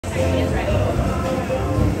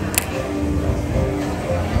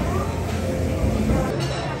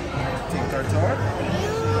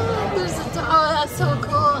There's a dog. Oh, that's so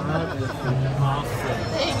cool.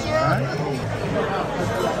 Thank you.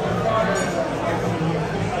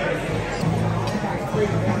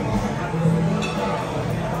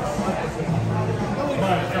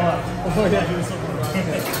 Oh yeah, do something.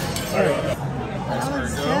 Sorry. That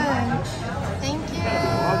was good. Thank you.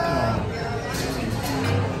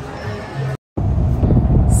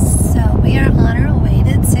 So we are on our way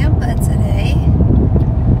to Tampa today.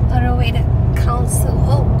 On our way to Council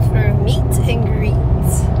Oak for a meet and greet.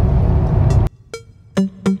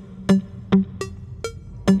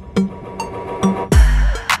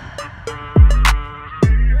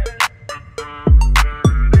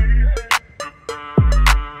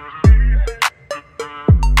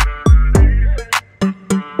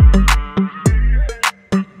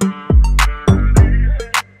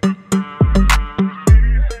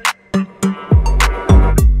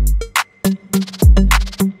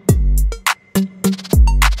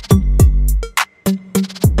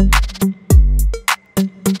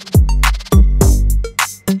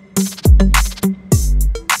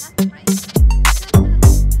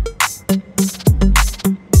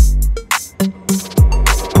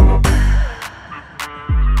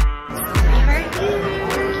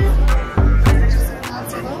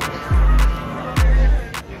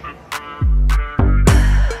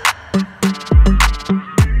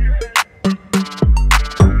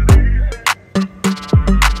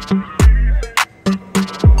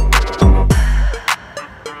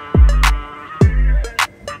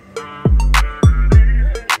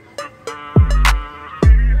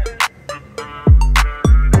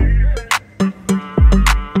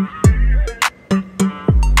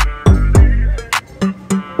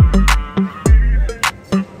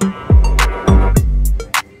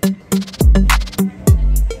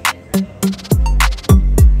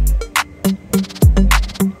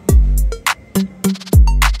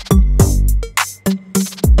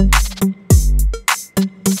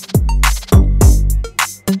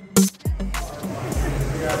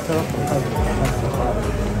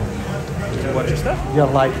 What's your stuff? Your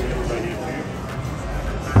life.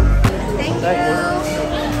 Thank you.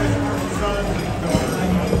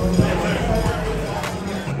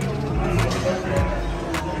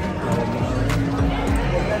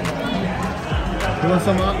 You want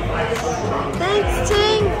some up? Thanks,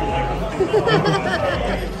 Ting.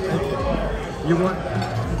 You want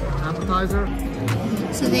appetizer?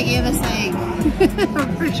 So they gave us like a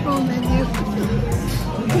virtual menu.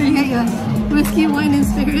 Here you go. Whiskey, wine, and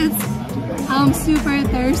spirits. I'm super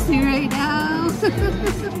thirsty right now.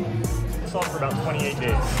 Salt for about 28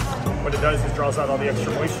 days. What it does is draws out all the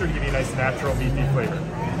extra moisture to give you a nice natural beefy flavor.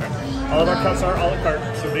 Okay. All of our cups are a la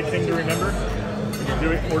carte, so big thing to remember. When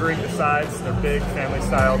you're ordering the sides, they're big, family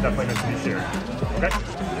style, definitely meant to be shared. Okay?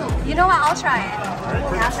 You know what? I'll try it. All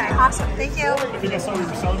right, I'll try it. Awesome. Thank you. I think I saw we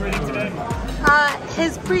were celebrating today.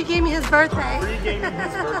 His pre-game his birthday. Pre-gaming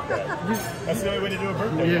his birthday. That's the only way to do a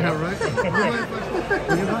birthday. Yeah, right? What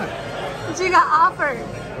do you buy? What you got offered?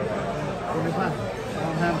 What do you buy? I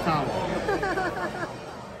don't have towel.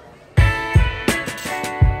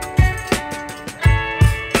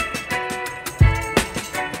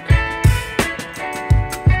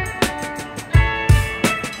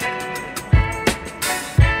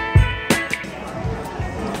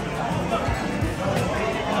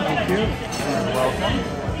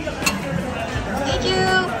 Thank you.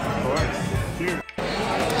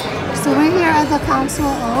 So we're here at the Council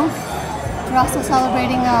Oak. We're also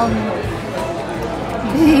celebrating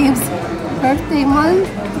Babe's birthday month,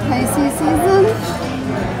 Pisces season,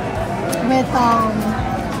 with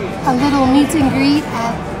a little meet and greet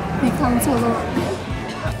at the Council Oak.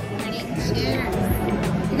 Ready? Cheers.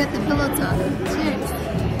 You got the pillow talk. Cheers.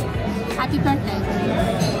 Happy birthday.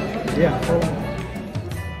 Yeah.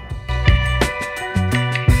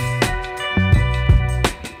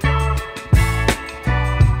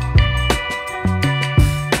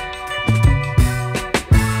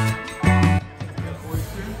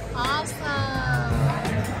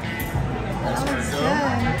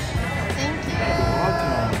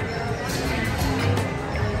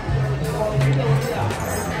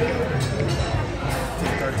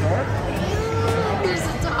 There's a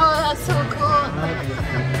dog. Oh, that's so cool. Thank you.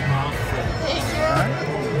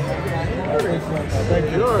 Thank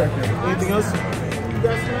you. Anything else you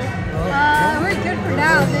guys tonight? We're good for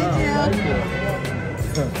now. Thank you.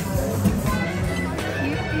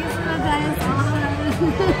 He's my guys on.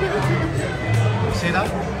 See that?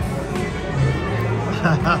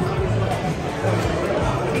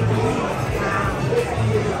 Thank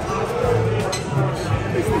you.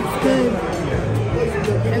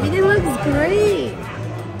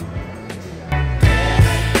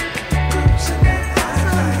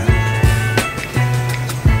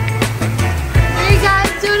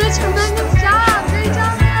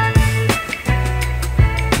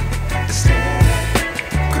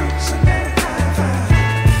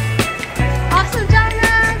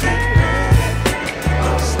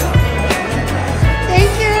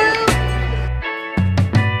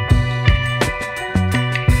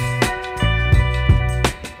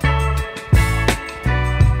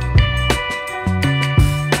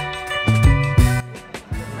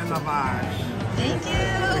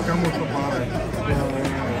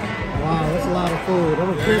 a lot of food.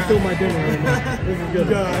 I'm gonna clean through my dinner right now. This is good.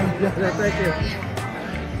 Yeah, thank you.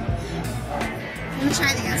 Let me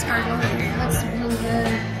try the escargot over here. It looks really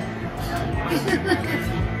good.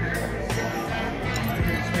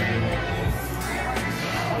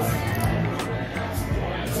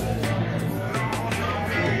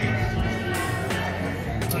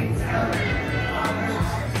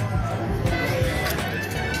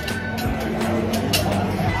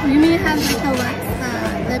 You may have like the wax,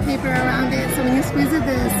 the paper around it, so when you squeeze it,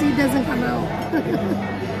 the seed doesn't come out.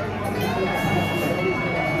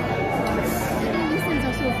 These things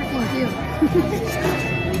are so freaking cute.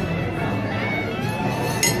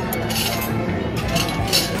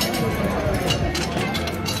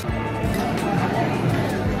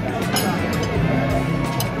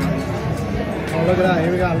 Oh, look at that.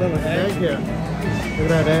 Here we got a little egg here.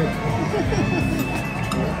 Look at that egg.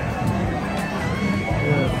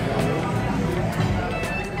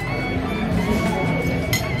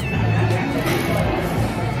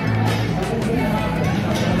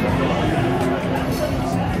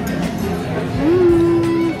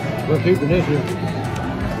 We're keeping this here. Is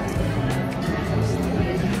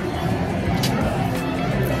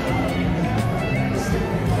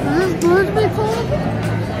this supposed to be cold?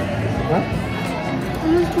 Huh?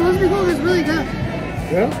 Is this supposed to be cold? It's really good.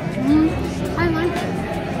 Yeah? I like it.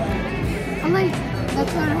 I like the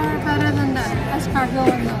tartar better than the escargot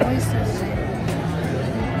and the oysters.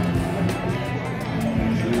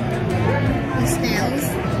 The snails.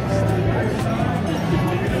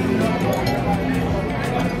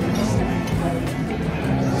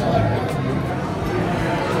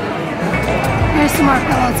 Here's some more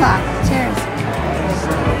pillow talk. Cheers.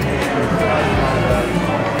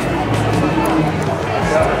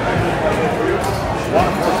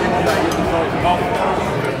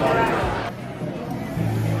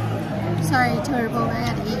 Sorry, Turbo, I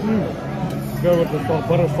had to eat. Go with the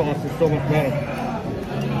butter sauce is so much better.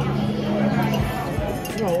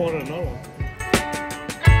 I'll order another one.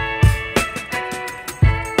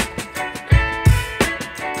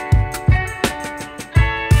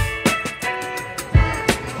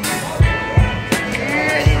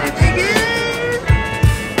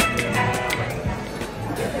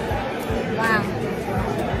 Wow.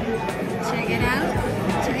 Check it out.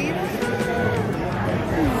 Check it out.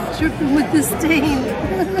 Dripping with the stain.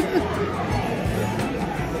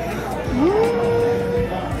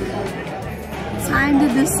 Time to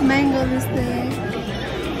dismangle this thing.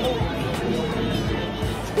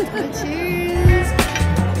 Cheers.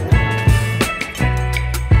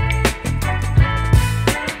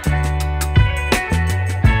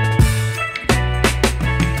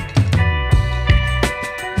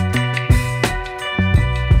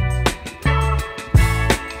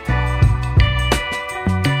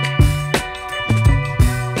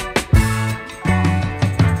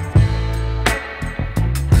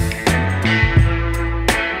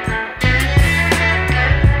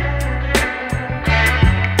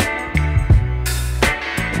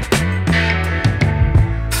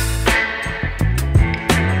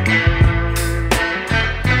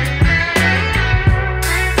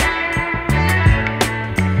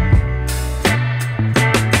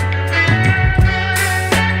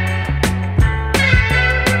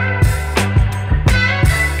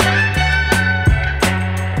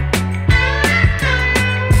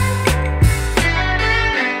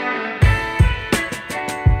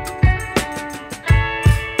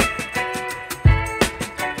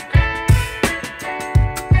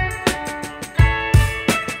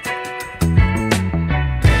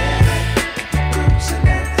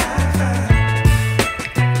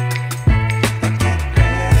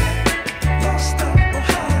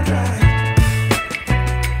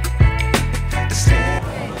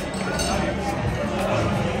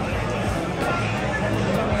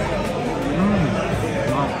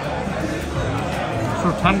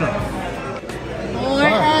 Tender.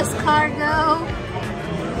 More escargot.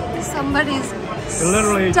 Somebody's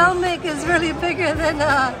stomach is really bigger than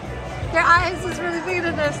their eyes is really bigger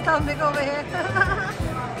than their stomach over here.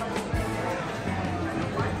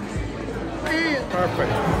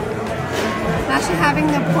 Perfect. Actually having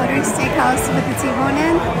the Porter Steakhouse with the T-bone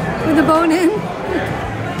in, with the bone in.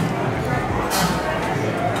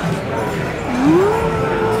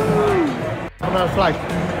 Another slice.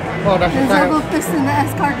 Oh, that's There's double fist in the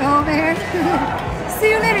escargot over here. See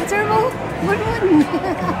you later, Turbo. Wouldn't.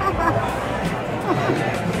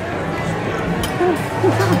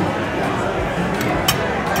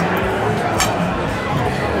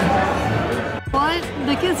 What?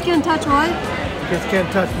 The kids can't touch what? The kids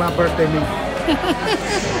can't touch my birthday meat.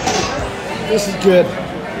 This is good.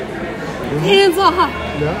 Hands off.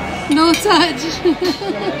 Yeah. No touch.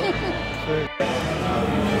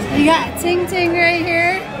 You got Ting Ting right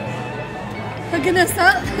here, hooking us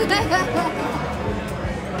up.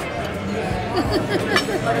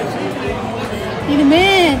 You're the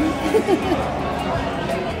man.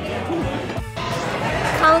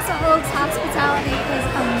 Council Oaks hospitality is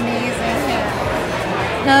amazing here.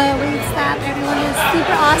 The wait staff, everyone is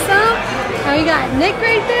super awesome. And we got Nick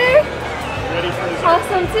right there. Ready for dessert?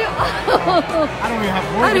 Awesome too. Oh. I don't even have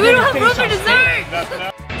room. We don't have room for dessert.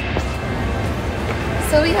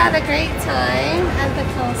 So we had a great time at the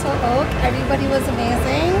Council Oak. Everybody was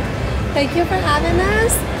amazing. Thank you for having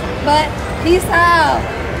us. But peace out.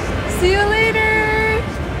 See you later.